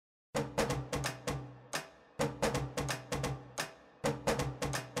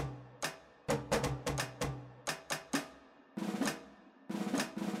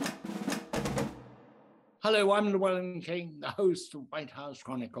Hello, I'm Llewellyn King, the host of White House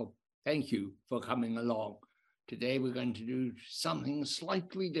Chronicle. Thank you for coming along. Today we're going to do something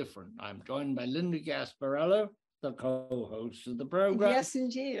slightly different. I'm joined by Linda Gasparello, the co-host of the program. Yes,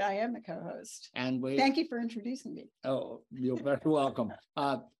 indeed, I am the co-host. And thank you for introducing me. Oh, you're very welcome.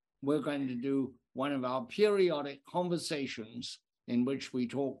 We're going to do one of our periodic conversations in which we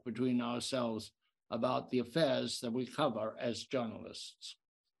talk between ourselves about the affairs that we cover as journalists.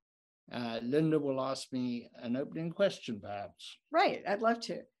 Linda will ask me an opening question, perhaps. Right, I'd love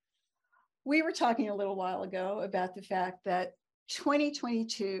to. We were talking a little while ago about the fact that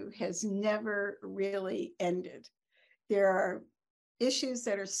 2022 has never really ended. There are issues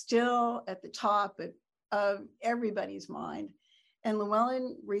that are still at the top of everybody's mind. And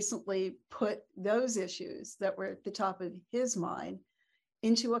Llewellyn recently put those issues that were at the top of his mind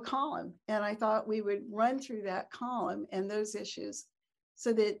into a column. And I thought we would run through that column and those issues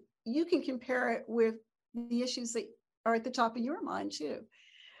so that you can compare it with the issues that are at the top of your mind too.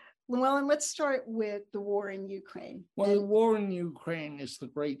 Llewellyn, let's start with the war in Ukraine. Well, the war in Ukraine is the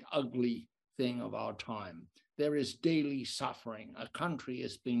great ugly thing of our time. There is daily suffering. A country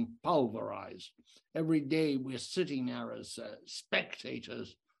is being pulverized. Every day we're sitting there as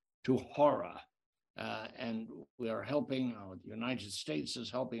spectators to horror. And we are helping, the United States is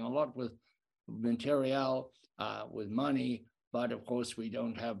helping a lot with material, with money, but of course we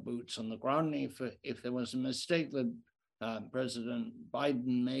don't have boots on the ground. If there was a mistake that President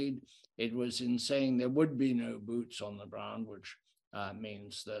Biden made, it was in saying there would be no boots on the ground, which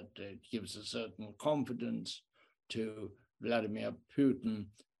means that it gives a certain confidence to Vladimir Putin,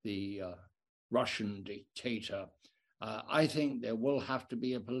 the Russian dictator. I think there will have to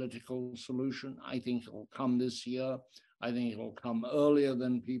be a political solution. I think it will come this year. I think it will come earlier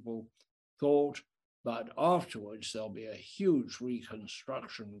than people thought. But afterwards, there'll be a huge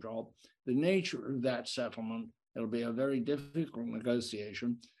reconstruction job. The nature of that settlement, it'll be a very difficult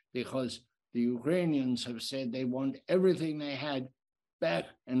negotiation because the Ukrainians have said they want everything they had back,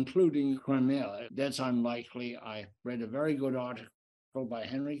 including Crimea. That's unlikely. I read a very good article by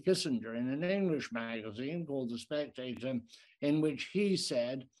Henry Kissinger in an English magazine called The Spectator, in which he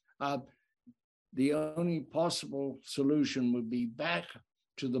said the only possible solution would be back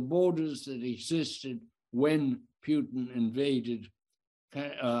to the borders that existed when Putin invaded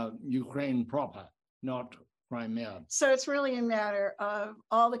Ukraine proper, not Crimea. So it's really a matter of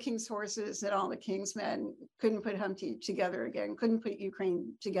all the king's horses and all the king's men couldn't put Humpty together again, couldn't put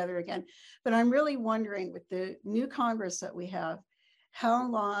Ukraine together again. But I'm really wondering, with the new Congress that we have, how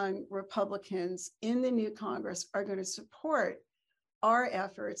long Republicans in the new Congress are going to support our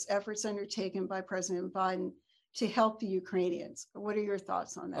efforts undertaken by President Biden to help the Ukrainians. What are your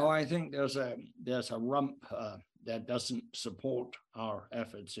thoughts on that? Oh, I think there's a rump that doesn't support our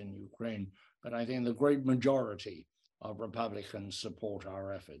efforts in Ukraine, but I think the great majority of Republicans support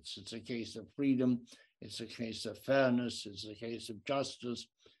our efforts. It's a case of freedom, it's a case of fairness, it's a case of justice,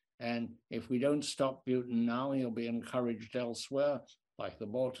 and if we don't stop Putin now, he'll be encouraged elsewhere, like the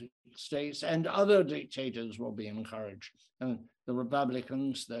Baltic states, and other dictators will be encouraged. And the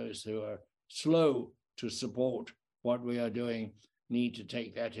Republicans, those who are slow to support what we are doing, need to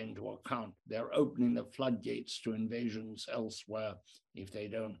take that into account. They're opening the floodgates to invasions elsewhere if they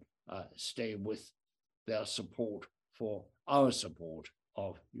don't stay with their support for our support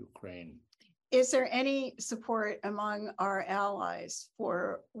of Ukraine. Is there any support among our allies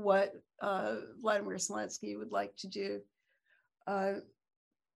for what Vladimir Zelensky would like to do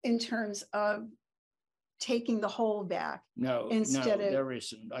in terms of taking the whole back? No, there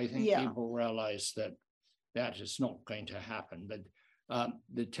isn't. I think people realize that that is not going to happen. But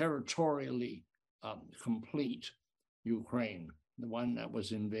the territorially complete Ukraine, the one that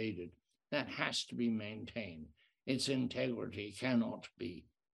was invaded, that has to be maintained. Its integrity cannot be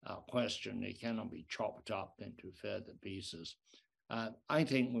questioned. It cannot be chopped up into further pieces. I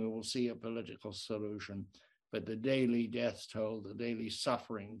think we will see a political solution, but the daily death toll, the daily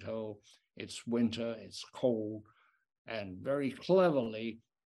suffering toll, it's winter, it's cold, and very cleverly,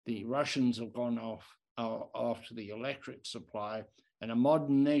 the Russians have gone after the electric supply, and a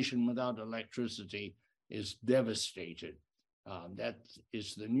modern nation without electricity is devastated. That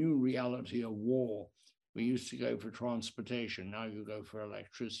is the new reality of war. We used to go for transportation. Now you go for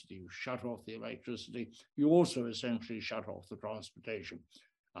electricity. You shut off the electricity. You also essentially shut off the transportation.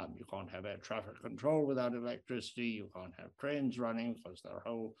 You can't have air traffic control without electricity. You can't have trains running because their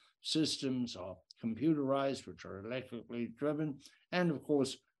whole systems are computerized, which are electrically driven. And of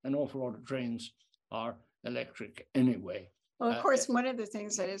course, an awful lot of trains are electric anyway. Well, of course, one of the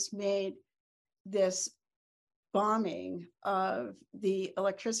things that has made this bombing of the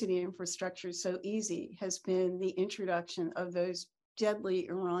electricity infrastructure so easy has been the introduction of those deadly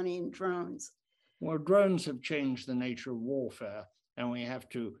Iranian drones. Well, drones have changed the nature of warfare, and we have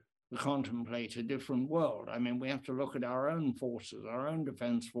to contemplate a different world. I mean, we have to look at our own forces, our own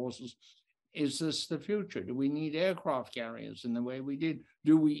defense forces. Is this the future? Do we need aircraft carriers in the way we did?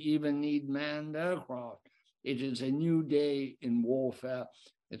 Do we even need manned aircraft? It is a new day in warfare.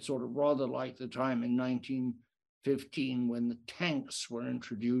 It's sort of rather like the time in 1915 when the tanks were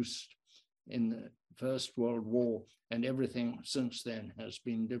introduced in the First World War, and everything since then has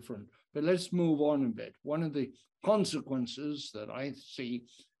been different. But let's move on a bit. One of the consequences that I see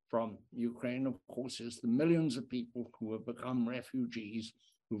from Ukraine, of course, is the millions of people who have become refugees,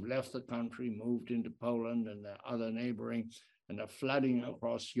 who've left the country, moved into Poland and the other neighboring, and are flooding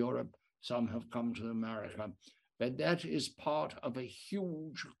across Europe. Some have come to America. But that is part of a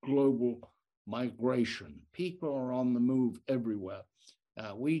huge global migration. People are on the move everywhere.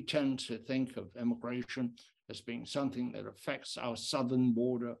 We tend to think of immigration as being something that affects our southern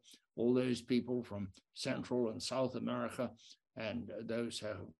border, all those people from Central and South America, and those who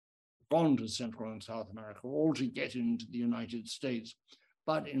have gone to Central and South America, all to get into the United States.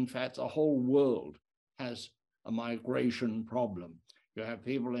 But in fact, the whole world has a migration problem. You have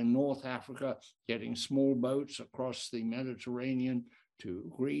people in North Africa getting small boats across the Mediterranean to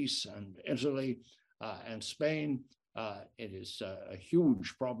Greece and Italy and Spain. It is a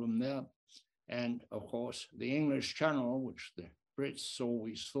huge problem there. And of course, the English Channel, which the Brits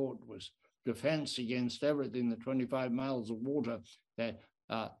always thought was defense against everything, the 25 miles of water that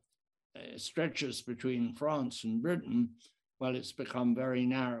stretches between France and Britain, well, it's become very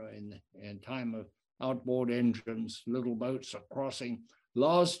narrow in time of outboard engines. Little boats are crossing.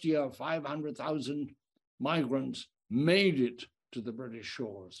 Last year, 500,000 migrants made it to the British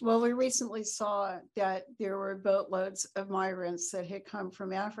shores. Well, we recently saw that there were boatloads of migrants that had come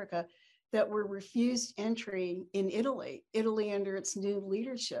from Africa that were refused entry in Italy under its new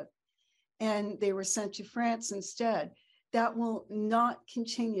leadership, and they were sent to France instead. That will not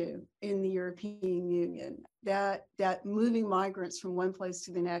continue in the European Union. That moving migrants from one place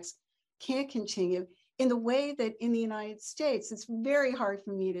to the next can't continue in the way that in the United States, it's very hard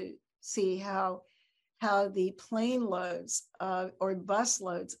for me to see how the plane loads or bus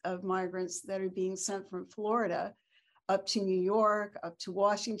loads of migrants that are being sent from Florida up to New York, up to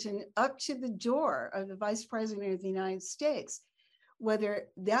Washington, up to the door of the Vice President of the United States, whether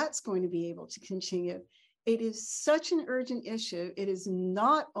that's going to be able to continue. It is such an urgent issue. It is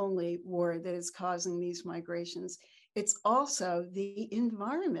not only war that is causing these migrations, it's also the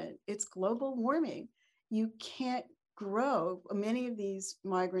environment. It's global warming. You can't grow. Many of these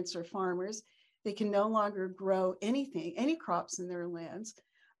migrants are farmers. They can no longer grow anything, any crops in their lands.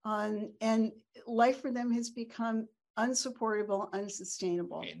 And life for them has become unsupportable,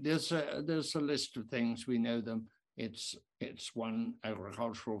 unsustainable. There's a list of things, we know them. It's one,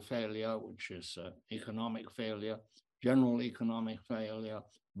 agricultural failure, which is economic failure, general economic failure,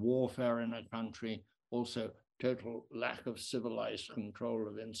 warfare in a country, also total lack of civilized control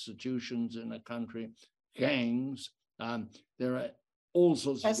of institutions in a country, gangs. There are all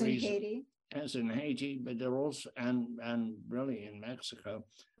sorts of reasons. Haiti. As in Haiti, but there are also, and really in Mexico,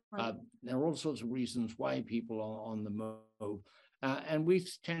 right. There are all sorts of reasons why people are on the move. And we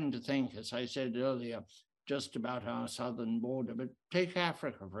tend to think, as I said earlier, just about our southern border, but take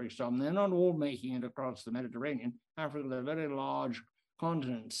Africa, for example. They're not all making it across the Mediterranean. Africa is a very large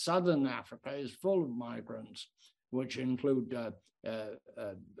continent. Southern Africa is full of migrants, which include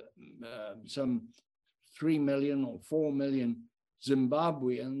some 3 million or 4 million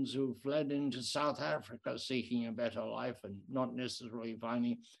Zimbabweans who fled into South Africa seeking a better life and not necessarily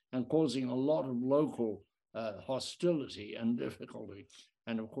finding, and causing a lot of local hostility and difficulty.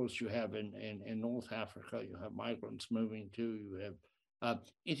 And of course, you have in North Africa, you have migrants moving too. You have,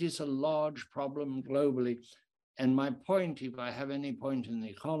 it is a large problem globally. And my point, if I have any point in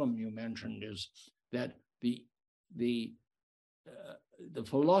the column you mentioned, is that the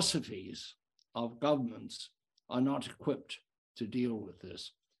philosophies of governments are not equipped to deal with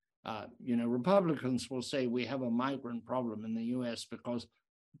this. Republicans will say we have a migrant problem in the US because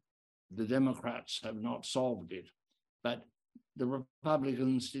the Democrats have not solved it. But the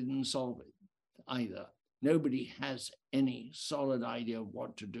Republicans didn't solve it either. Nobody has any solid idea of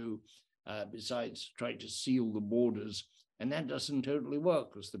what to do besides try to seal the borders. And that doesn't totally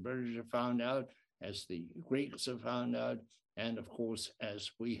work, as the British have found out, as the Greeks have found out, and of course,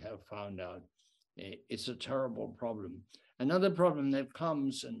 as we have found out. It's a terrible problem. Another problem that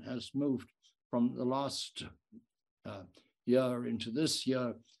comes and has moved from the last year into this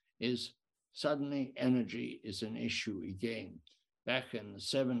year is suddenly energy is an issue again. Back in the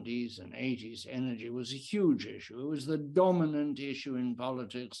 70s and 80s, energy was a huge issue. It was the dominant issue in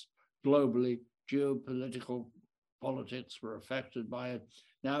politics globally. Geopolitical politics were affected by it.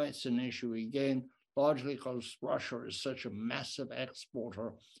 Now it's an issue again, largely because Russia is such a massive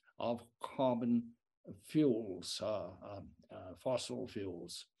exporter of carbon fuels, fossil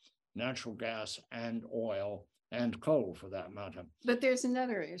fuels, natural gas and oil and coal for that matter. But there's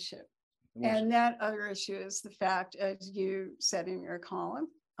another issue. And that other issue is the fact, as you said in your column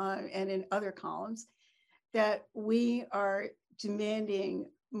and in other columns, that we are demanding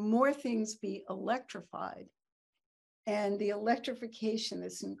more things be electrified. And the electrification,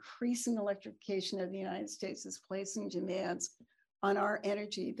 this increasing electrification of the United States, is placing demands on our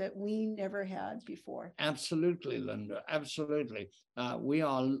energy that we never had before. Absolutely, Linda, absolutely. We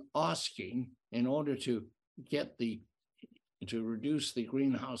are asking, in order to reduce the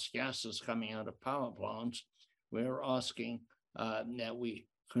greenhouse gases coming out of power plants, we're asking that we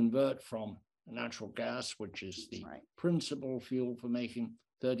convert from natural gas, which is the principal fuel for making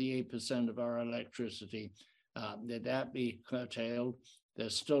 38% of our electricity, that be curtailed.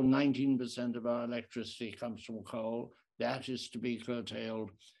 There's still 19% of our electricity comes from coal. That is to be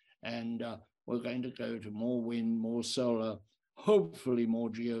curtailed. And we're going to go to more wind, more solar, hopefully more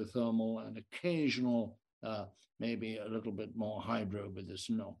geothermal, and occasional, maybe a little bit more hydro, but there's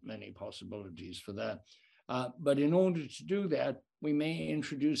not many possibilities for that. But in order to do that, we may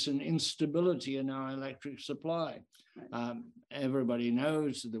introduce an instability in our electric supply. Everybody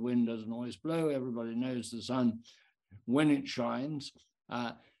knows that the wind doesn't always blow. Everybody knows the sun when it shines.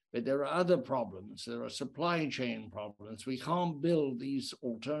 But there are other problems. There are supply chain problems. We can't build these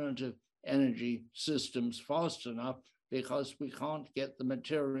alternative energy systems fast enough because we can't get the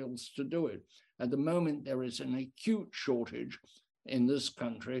materials to do it. At the moment, there is an acute shortage in this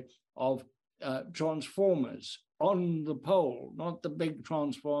country of transformers on the pole, not the big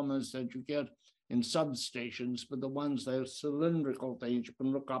transformers that you get in substations, but the ones that are cylindrical things. You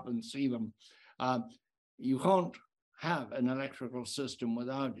can look up and see them. You can't have an electrical system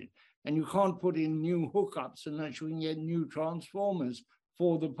without it. And you can't put in new hookups unless you can get new transformers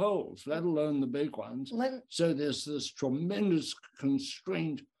for the poles, let alone the big ones. So there's this tremendous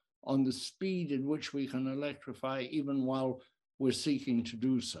constraint on the speed at which we can electrify, even while we're seeking to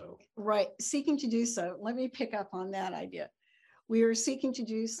do so. Right, seeking to do so. Let me pick up on that idea. We are seeking to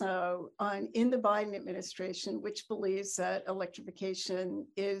do so in the Biden administration, which believes that electrification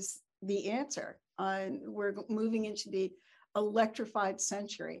is the answer. We're moving into the electrified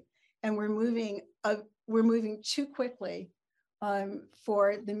century, and we're moving too quickly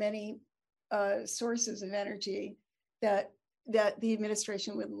for the many sources of energy that the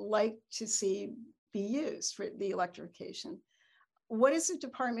administration would like to see be used for the electrification. What is the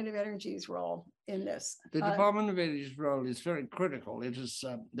Department of Energy's role in this? The Department of Energy's role is very critical. It is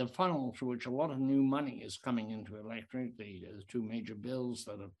the funnel through which a lot of new money is coming into electric. The two major bills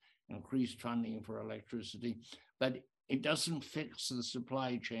that have increased funding for electricity, but it doesn't fix the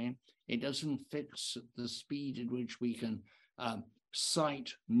supply chain. It doesn't fix the speed at which we can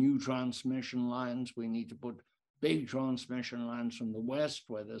site new transmission lines. We need to put big transmission lines from the west,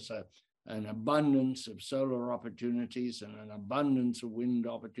 where there's an abundance of solar opportunities and an abundance of wind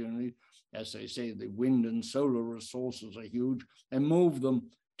opportunities. As they say, the wind and solar resources are huge, and move them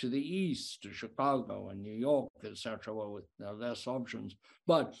to the east, to Chicago and New York, etc., with less options.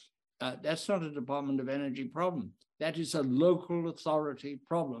 But that's not a Department of Energy problem. That is a local authority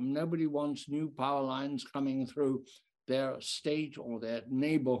problem. Nobody wants new power lines coming through their state or their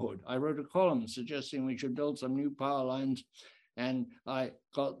neighborhood. I wrote a column suggesting we should build some new power lines, and I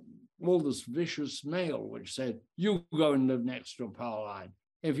got all this vicious mail which said, you go and live next to a power line.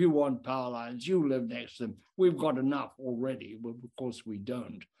 If you want power lines, you live next to them. We've got enough already. Well, of course we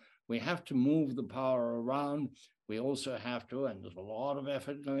don't. We have to move the power around. We also have to, and there's a lot of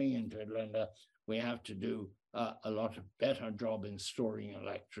effort going into it, Linda, we have to do a lot better job in storing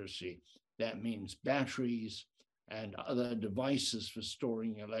electricity. That means batteries and other devices for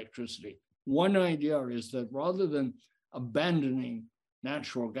storing electricity. One idea is that rather than abandoning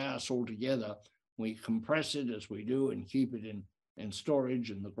natural gas altogether, we compress it as we do and keep it in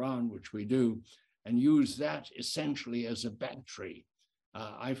storage in the ground, which we do, and use that essentially as a battery.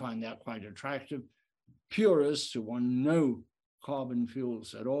 I find that quite attractive. Purists who want no carbon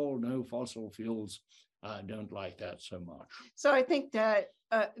fuels at all, no fossil fuels, don't like that so much. So I think that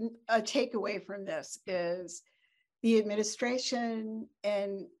a takeaway from this is the administration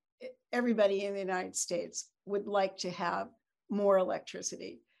and everybody in the United States would like to have more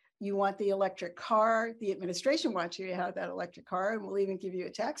electricity. you want the electric car. The administration wants you to have that electric car, and we'll even give you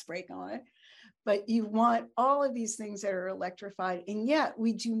a tax break on it. But you want all of these things that are electrified, and yet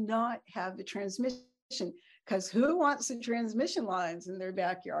we do not have the transmission, because who wants the transmission lines in their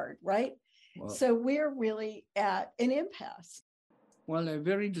backyard, right? Well, so we're really at an impasse. Well, a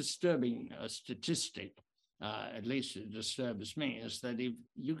very disturbing statistic, at least it disturbs me, is that if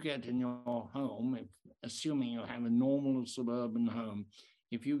you get in your home, assuming you have a normal suburban home,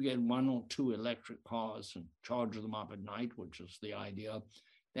 if you get 1 or 2 electric cars and charge them up at night, which is the idea,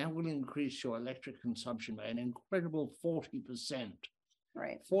 that will increase your electric consumption by an incredible 40%.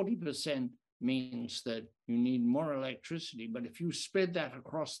 Right. 40% means that you need more electricity, but if you spread that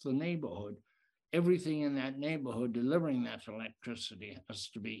across the neighborhood, everything in that neighborhood delivering that electricity has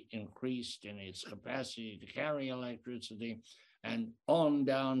to be increased in its capacity to carry electricity, and on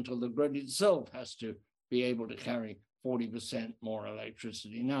down to the grid itself has to be able to carry 40% more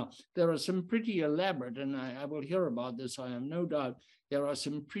electricity. Now, there are some pretty elaborate, and I will hear about this, I have no doubt, there are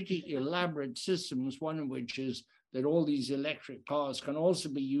some pretty elaborate systems, one of which is that all these electric cars can also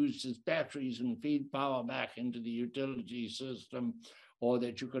be used as batteries and feed power back into the utility system, or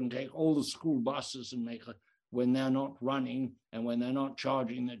that you can take all the school buses and make, when they're not running and when they're not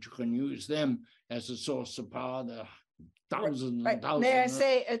charging, that you can use them as a source of power. There are thousands and thousands. May I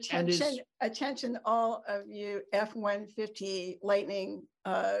say, attention, all of you F-150 Lightning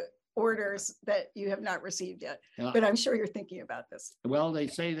orders that you have not received yet, but I'm sure you're thinking about this. Well, they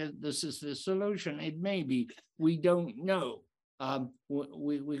say that this is the solution. It may be. We don't know.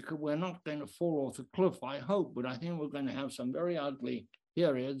 We're not going to fall off the cliff, I hope, but I think we're going to have some very ugly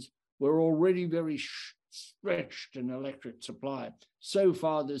periods. We're already very stretched in electric supply. So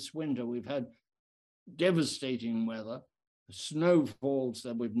far this winter, we've had devastating weather, snowfalls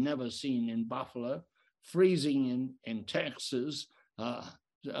that we've never seen in Buffalo, freezing in Texas,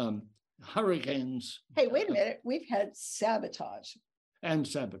 hurricanes. Hey, wait a minute. We've had sabotage. And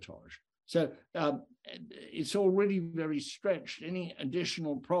sabotage. So it's already very stretched, any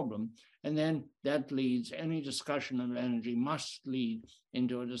additional problem. And then that leads, any discussion of energy must lead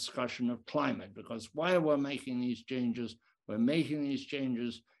into a discussion of climate, because while we're making these changes, we're making these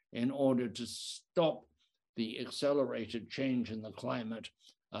changes in order to stop the accelerated change in the climate,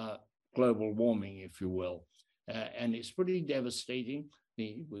 global warming, if you will. And it's pretty devastating.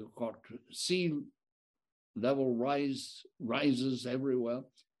 We've got sea level rises everywhere.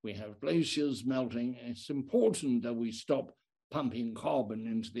 We have glaciers melting. It's important that we stop pumping carbon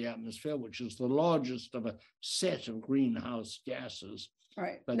into the atmosphere, which is the largest of a set of greenhouse gases.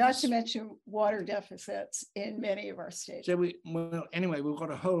 Right. But not to mention water deficits in many of our states. So anyway, we've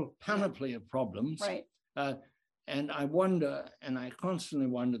got a whole panoply of problems. Right. And I wonder, and I constantly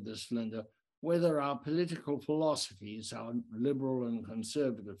wonder this, Linda, whether our political philosophies, our liberal and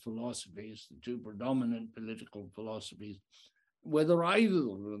conservative philosophies, the two predominant political philosophies, whether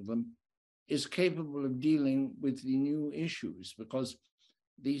either of them is capable of dealing with the new issues, because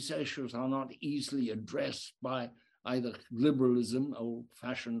these issues are not easily addressed by either liberalism,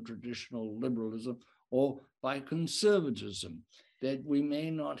 old-fashioned traditional liberalism, or by conservatism, that we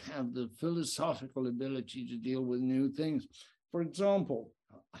may not have the philosophical ability to deal with new things. For example,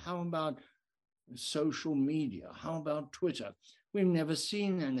 how about social media? How about Twitter? We've never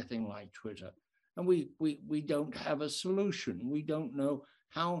seen anything like Twitter. And we don't have a solution. We don't know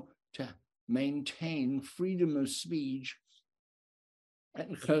how to maintain freedom of speech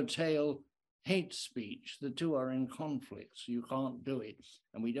and curtail hate speech. The two are in conflict, so you can't do it.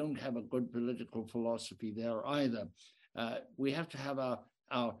 And we don't have a good political philosophy there either. We have to have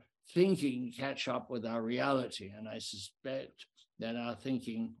our thinking catch up with our reality. And I suspect that our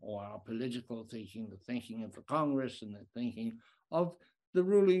thinking, or our political thinking, the thinking of the Congress and the thinking of the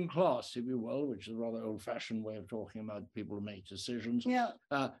ruling class, if you will, which is a rather old-fashioned way of talking about people who make decisions. Yeah.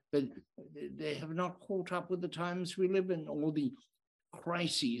 But they have not caught up with the times we live in, or the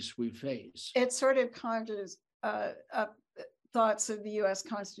crises we face. It sort of conjures up thoughts of the U.S.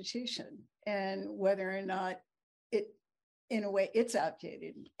 Constitution and whether or not it, in a way, it's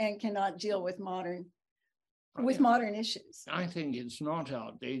outdated and cannot deal with modern issues. I think it's not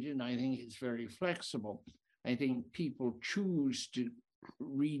outdated. I think it's very flexible. I think people choose to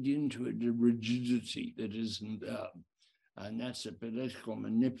read into it a rigidity that isn't there. And that's a political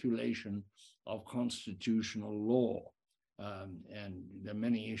manipulation of constitutional law. And there are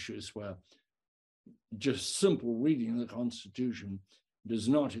many issues where just simple reading the Constitution does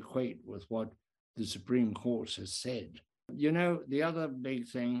not equate with what the Supreme Court has said. You know, the other big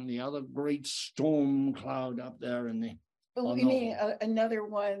thing, the other great storm cloud up there in the Well, you mean another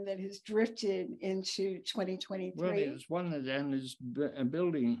one that has drifted into 2023? Well, there's one that then is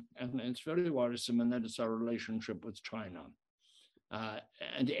building, and it's very worrisome, and that is our relationship with China.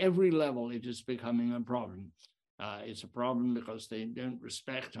 At every level, it is becoming a problem. It's a problem because they don't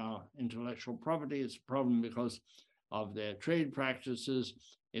respect our intellectual property. It's a problem because of their trade practices.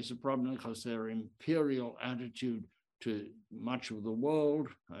 It's a problem because of their imperial attitude to much of the world,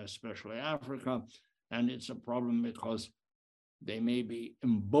 especially Africa. And it's a problem because they may be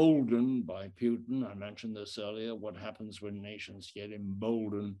emboldened by Putin. I mentioned this earlier, what happens when nations get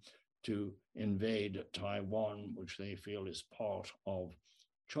emboldened to invade Taiwan, which they feel is part of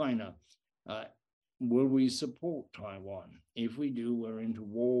China. Will we support Taiwan? If we do, we're into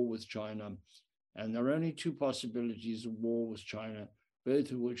war with China. And there are only two possibilities of war with China, both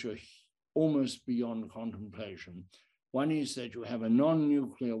of which are almost beyond contemplation. One is that you have a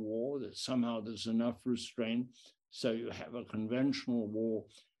non-nuclear war, that somehow there's enough restraint, so you have a conventional war,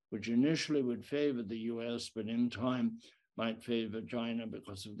 which initially would favor the US, but in time might favor China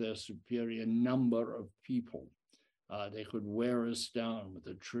because of their superior number of people. They could wear us down with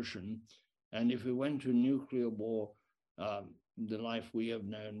attrition. And if we went to nuclear war, the life we have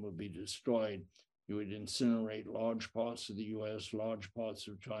known would be destroyed. You would incinerate large parts of the US, large parts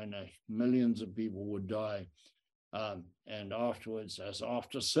of China, millions of people would die. And afterwards, as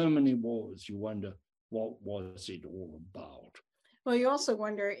after so many wars, you wonder, what was it all about? Well, you also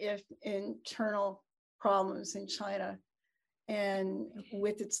wonder if internal problems in China and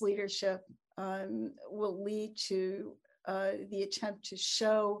with its leadership will lead to the attempt to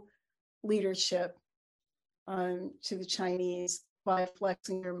show leadership to the Chinese by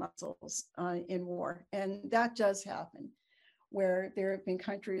flexing their muscles in war. And that does happen, where there have been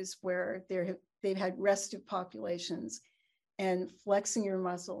countries where they've had restive populations, and flexing your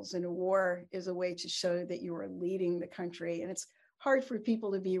muscles in a war is a way to show that you are leading the country. And it's hard for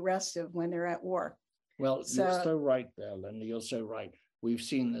people to be restive when they're at war. Well, you're so right there, Linda. You're so right. We've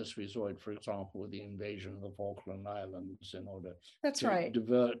seen this resort, for example, with the invasion of the Falkland Islands in order to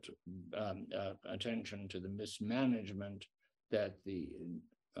divert attention to the mismanagement that the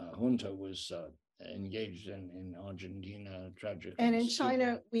junta was engaged in Argentina, tragically. And in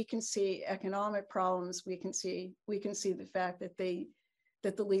China, we can see economic problems. We can see the fact that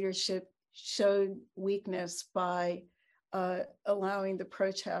the leadership showed weakness by allowing the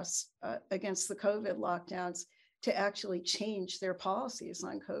protests against the COVID lockdowns to actually change their policies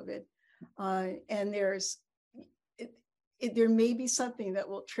on COVID. And there may be something that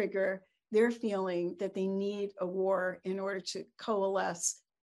will trigger their feeling that they need a war in order to coalesce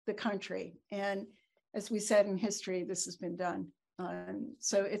the country. And as we said in history, this has been done.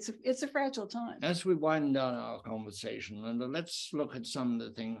 So it's a fragile time. As we wind down our conversation, Linda, let's look at some of the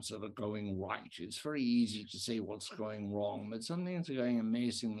things that are going right. It's very easy to say what's going wrong, but some things are going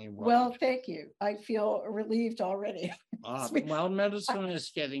amazingly right. Well, thank you. I feel relieved already. Well, medicine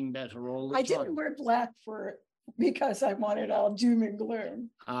is getting better all the time. I didn't wear black because I wanted all doom and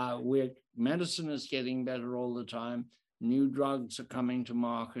gloom. Medicine is getting better all the time. New drugs are coming to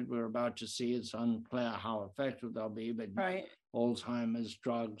market. We're about to see, it's unclear how effective they'll be, but Alzheimer's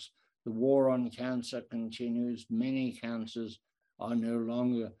drugs. The war on cancer continues. Many cancers are no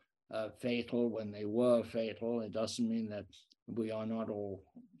longer fatal when they were fatal. It doesn't mean that we are not all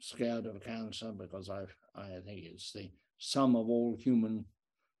scared of cancer, because I think it's the sum of all human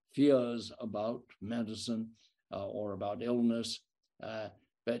fears about medicine or about illness.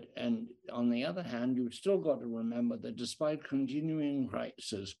 And on the other hand, you've still got to remember that despite continuing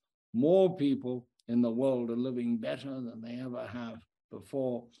crisis, more people in the world are living better than they ever have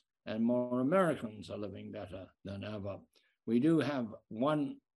before, and more Americans are living better than ever. We do have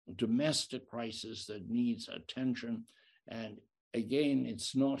one domestic crisis that needs attention, and again,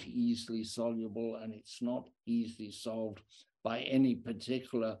 it's not easily soluble, and it's not easily solved by any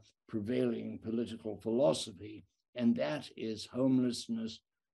particular prevailing political philosophy, and that is homelessness,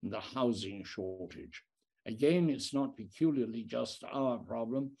 the housing shortage. Again, it's not peculiarly just our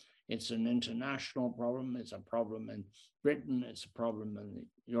problem. It's an international problem. It's a problem in Britain. It's a problem in the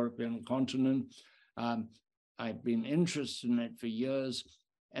European continent. I've been interested in it for years,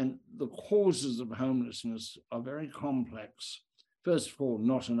 and the causes of homelessness are very complex. First of all,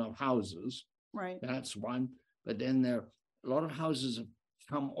 not enough houses. Right. That's one. But then a lot of houses have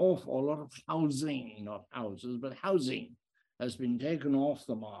come off, or a lot of housing, not houses, but housing has been taken off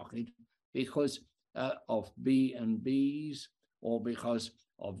the market because of B&Bs, or because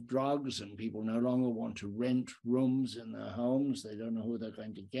of drugs, and people no longer want to rent rooms in their homes. They don't know who they're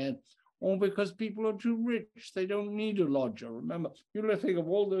going to get, or because people are too rich. They don't need a lodger. Remember, you think of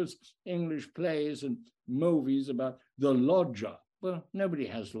all those English plays and movies about the lodger. Well, nobody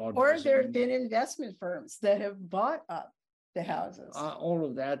has lodgers. Or there have been investment firms that have bought up the houses. All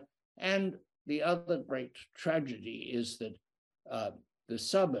of that. And the other great tragedy is that the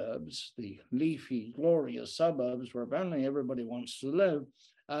suburbs, the leafy, glorious suburbs where apparently everybody wants to live,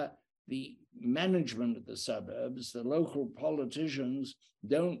 the management of the suburbs, the local politicians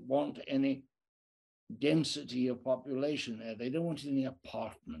don't want any density of population there. They don't want any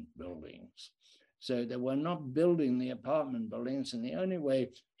apartment buildings. So they were not building the apartment buildings, and the only way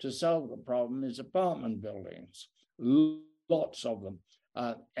to solve the problem is apartment buildings, lots of them.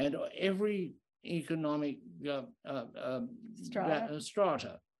 And every economic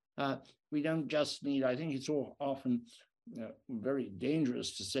strata. We don't just need, I think it's all often very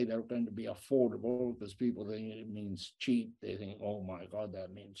dangerous to say they're going to be affordable because people think it means cheap. They think, oh my God,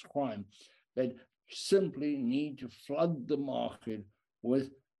 that means crime. But simply need to flood the market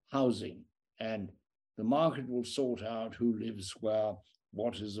with housing, and the market will sort out who lives where,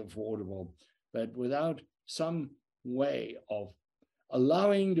 what is affordable. But without some way of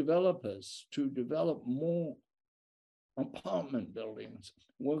allowing developers to develop more apartment buildings,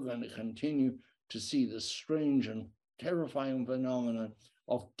 we're going to continue to see this strange and terrifying phenomenon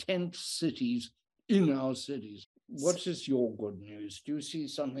of tent cities in our cities. What is your good news? Do you see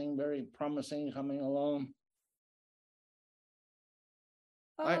something very promising coming along?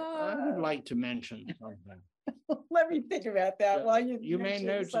 I would like to mention something. Let me think about that while you. You may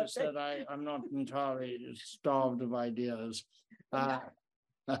notice something. That I'm not entirely starved of ideas.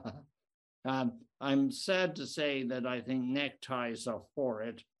 I'm sad to say that I think neckties are for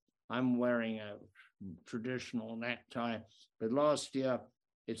it. I'm wearing a traditional necktie, but last year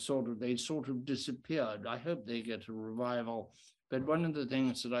they sort of disappeared. I hope they get a revival. But one of the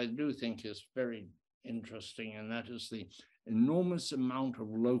things that I do think is very interesting, and that is the enormous amount of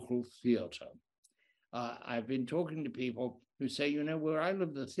local theater. I've been talking to people who say, you know, where I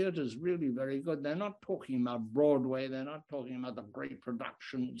live, the theater is really very good. They're not talking about Broadway. They're not talking about the great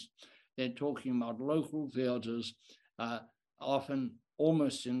productions. They're talking about local theaters, often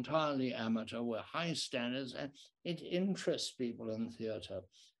almost entirely amateur, with high standards, and it interests people in theater,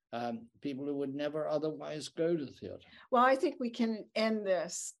 people who would never otherwise go to theater. Well, I think we can end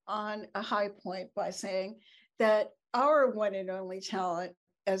this on a high point by saying that our one and only talent,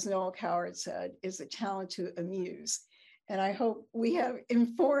 as Noel Coward said, is a talent to amuse. And I hope we have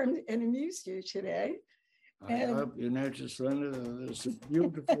informed and amused you today. I hope you noticed, Linda, that there's a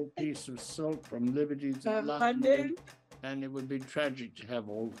beautiful piece of silk from Liberty to London. And it would be tragic to have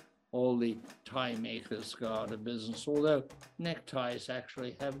all the tie makers go out of business, although neckties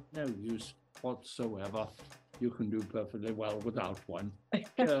actually have no use whatsoever. You can do perfectly well without one.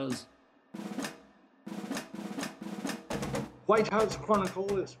 Cheers. White House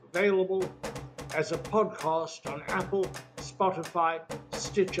Chronicle is available as a podcast on Apple, Spotify,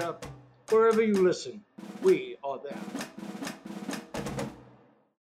 Stitcher, wherever you listen. We are there.